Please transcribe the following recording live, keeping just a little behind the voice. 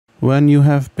When you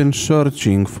have been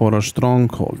searching for a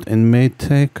stronghold, it may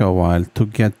take a while to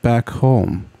get back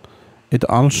home. It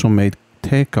also may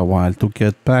take a while to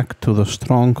get back to the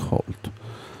stronghold.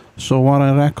 So what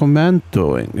I recommend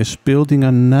doing is building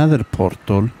a nether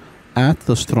portal at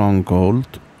the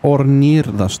stronghold or near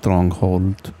the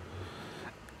stronghold.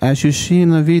 As you see in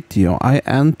the video, I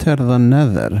enter the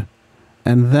nether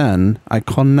and then I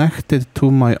connect it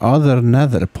to my other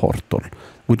nether portal,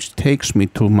 which takes me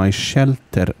to my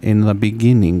shelter in the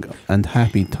beginning and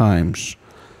happy times.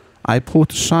 I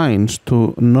put signs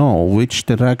to know which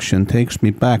direction takes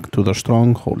me back to the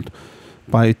stronghold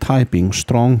by typing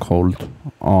stronghold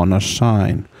on a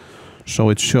sign, so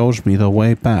it shows me the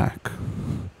way back.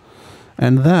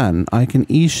 And then I can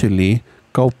easily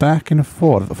go back and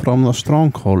forth from the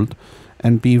stronghold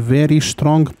and be very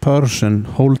strong person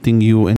holding you in